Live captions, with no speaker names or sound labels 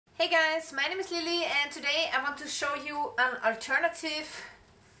Hey guys, my name is Lily and today I want to show you an alternative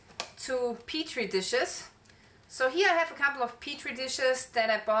to petri dishes. So here I have a couple of petri dishes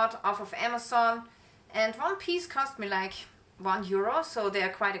that I bought off of Amazon, and one piece cost me like €1, so they are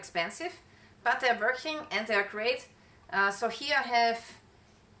quite expensive, but they're working and they're great. So here I have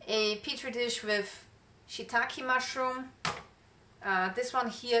a petri dish with shiitake mushroom. This one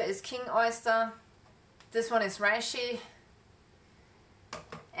here is king oyster. This one is reishi,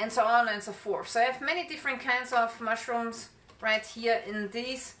 and so on and so forth. So I have many different kinds of mushrooms right here in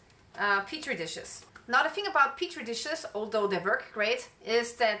these petri dishes. Now the thing about petri dishes, although they work great,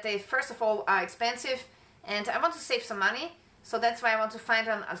 is that they first of all are expensive and I want to save some money, so that's why I want to find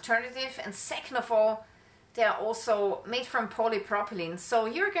an alternative. And second of all, they are also made from polypropylene, so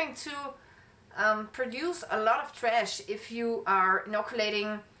you're going to produce a lot of trash if you are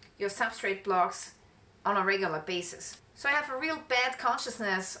inoculating your substrate blocks on a regular basis. So I have a real bad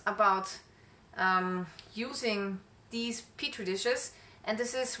consciousness about using these petri dishes, and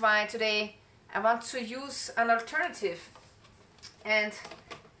this is why today I want to use an alternative. And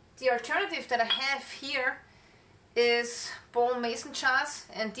the alternative that I have here is bowl mason jars,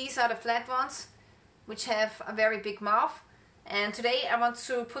 and these are the flat ones which have a very big mouth. And today I want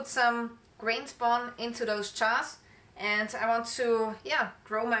to put some grain spawn into those jars, and I want to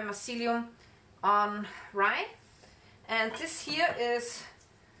grow my mycelium on rye. And this here is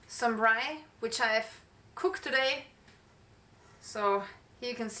some rye which I've cooked today. So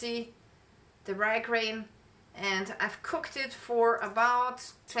here you can see the rye grain, and I've cooked it for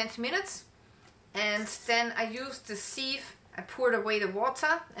about 20 minutes, and then I used the sieve, I poured away the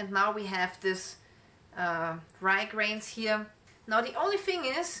water, and now we have this rye grains here. Now the only thing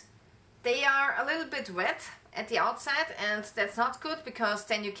is they are a little bit wet at the outside, and that's not good because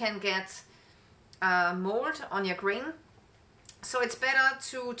then you can get mold on your grain. So it's better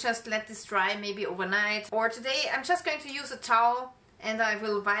to just let this dry maybe overnight, or today I'm just going to use a towel and I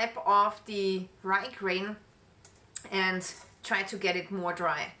will wipe off the rye grain and try to get it more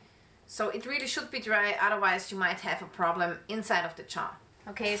dry. So it really should be dry, otherwise you might have a problem inside of the jar.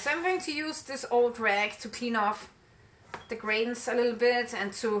 Okay, so I'm going to use this old rag to clean off the grains a little bit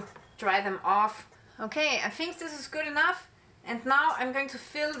and to dry them off. Okay, I think this is good enough, and now I'm going to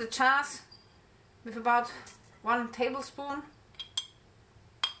fill the jars with about 1 tablespoon.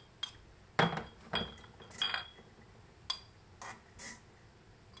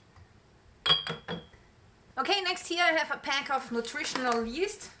 Okay, next here I have a pack of nutritional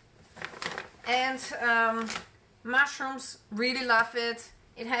yeast, and mushrooms really love it.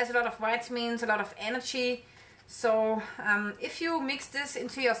 It has a lot of vitamins, a lot of energy. So if you mix this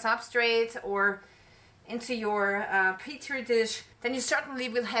into your substrate or into your petri dish, then you certainly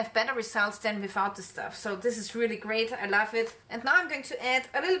will have better results than without the stuff. So this is really great, I love it. And now I'm going to add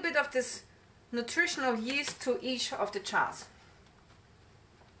a little bit of this nutritional yeast to each of the jars.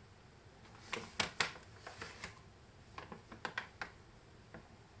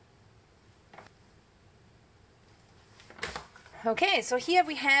 Okay, so here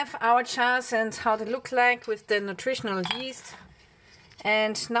we have our jars and how they look like with the nutritional yeast.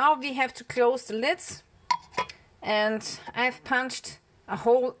 And now we have to close the lids. And I've punched a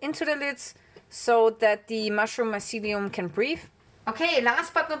hole into the lids so that the mushroom mycelium can breathe. Okay,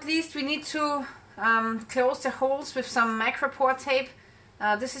 last but not least, we need to close the holes with some micropore tape.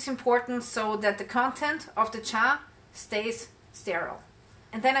 This is important so that the content of the jar stays sterile.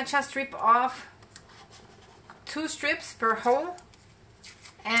 And then I just rip off 2 strips per hole,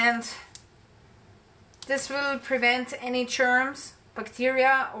 and this will prevent any germs,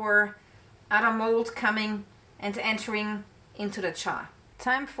 bacteria or other mold coming and entering into the jar.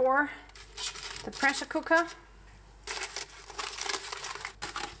 Time for the pressure cooker.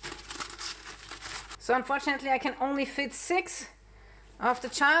 So unfortunately I can only fit 6 of the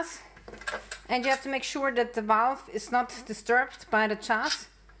jars, and you have to make sure that the valve is not disturbed by the jars.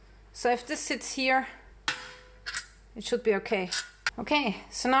 So if this sits here, it should be okay. Okay,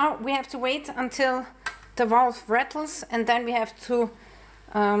 so now we have to wait until the valve rattles, and then we have to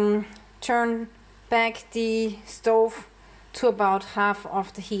turn back the stove to about half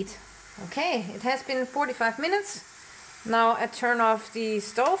of the heat. Okay, it has been 45 minutes. Now I turn off the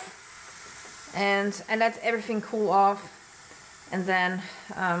stove and I let everything cool off, and then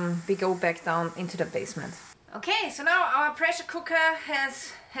we go back down into the basement. Okay, so now our pressure cooker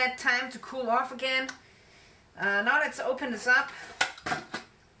has had time to cool off again. Now let's open this up.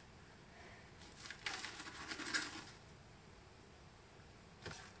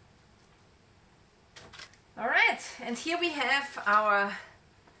 Alright, and here we have our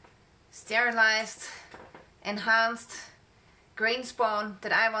sterilized, enhanced grain spawn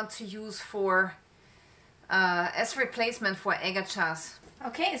that I want to use for as replacement for agar jars.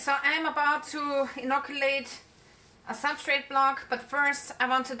 Okay, so I'm about to inoculate a substrate block, but first I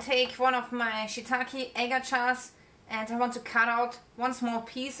want to take one of my shiitake agar jars and I want to cut out one small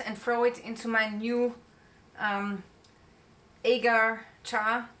piece and throw it into my new agar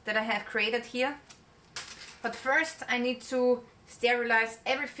jar that I have created here. But first I need to sterilize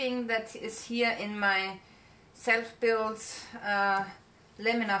everything that is here in my self-built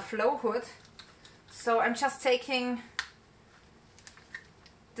laminar flow hood. So I'm just taking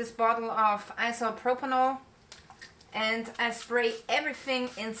this bottle of isopropanol and I spray everything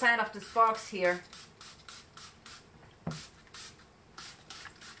inside of this box here.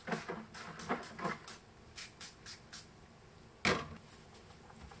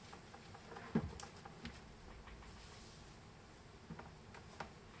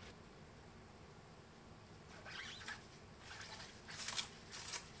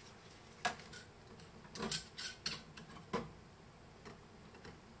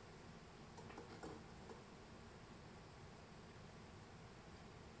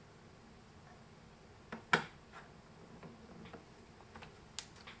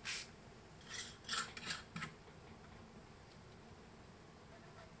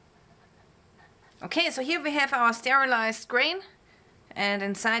 Okay, so here we have our sterilized grain, and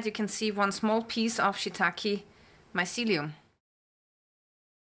inside you can see one small piece of shiitake mycelium.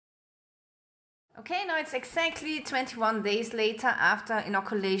 Okay, now it's exactly 21 days later after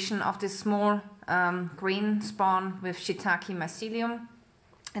inoculation of this small grain spawn with shiitake mycelium.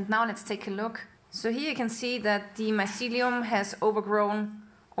 And now let's take a look. So here you can see that the mycelium has overgrown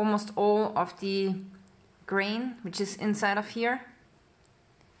almost all of the grain which is inside of here.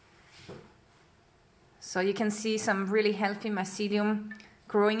 So you can see some really healthy mycelium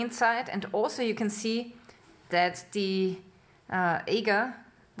growing inside, and also you can see that the agar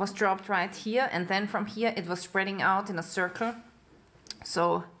was dropped right here, and then from here it was spreading out in a circle.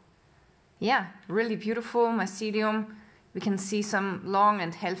 So yeah, really beautiful mycelium. We can see some long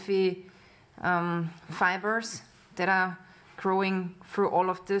and healthy fibers that are growing through all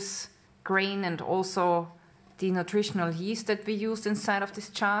of this grain and also the nutritional yeast that we used inside of this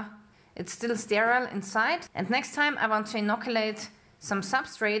jar. It's still sterile inside, and next time I want to inoculate some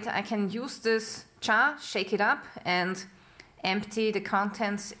substrate, I can use this jar, shake it up and empty the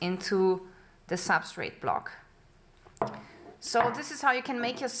contents into the substrate block. So this is how you can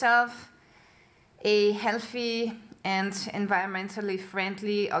make yourself a healthy and environmentally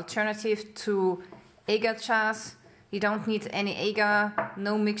friendly alternative to agar jars. You don't need any agar,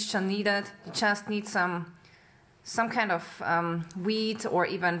 no mixture needed. You just need some kind of wheat or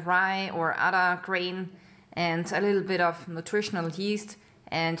even rye or other grain and a little bit of nutritional yeast,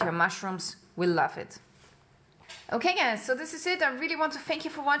 and your mushrooms will love it. Okay guys, so this is it. I really want to thank you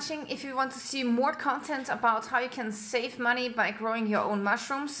for watching. If you want to see more content about how you can save money by growing your own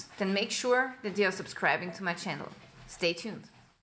mushrooms, then make sure that you are subscribing to my channel. Stay tuned.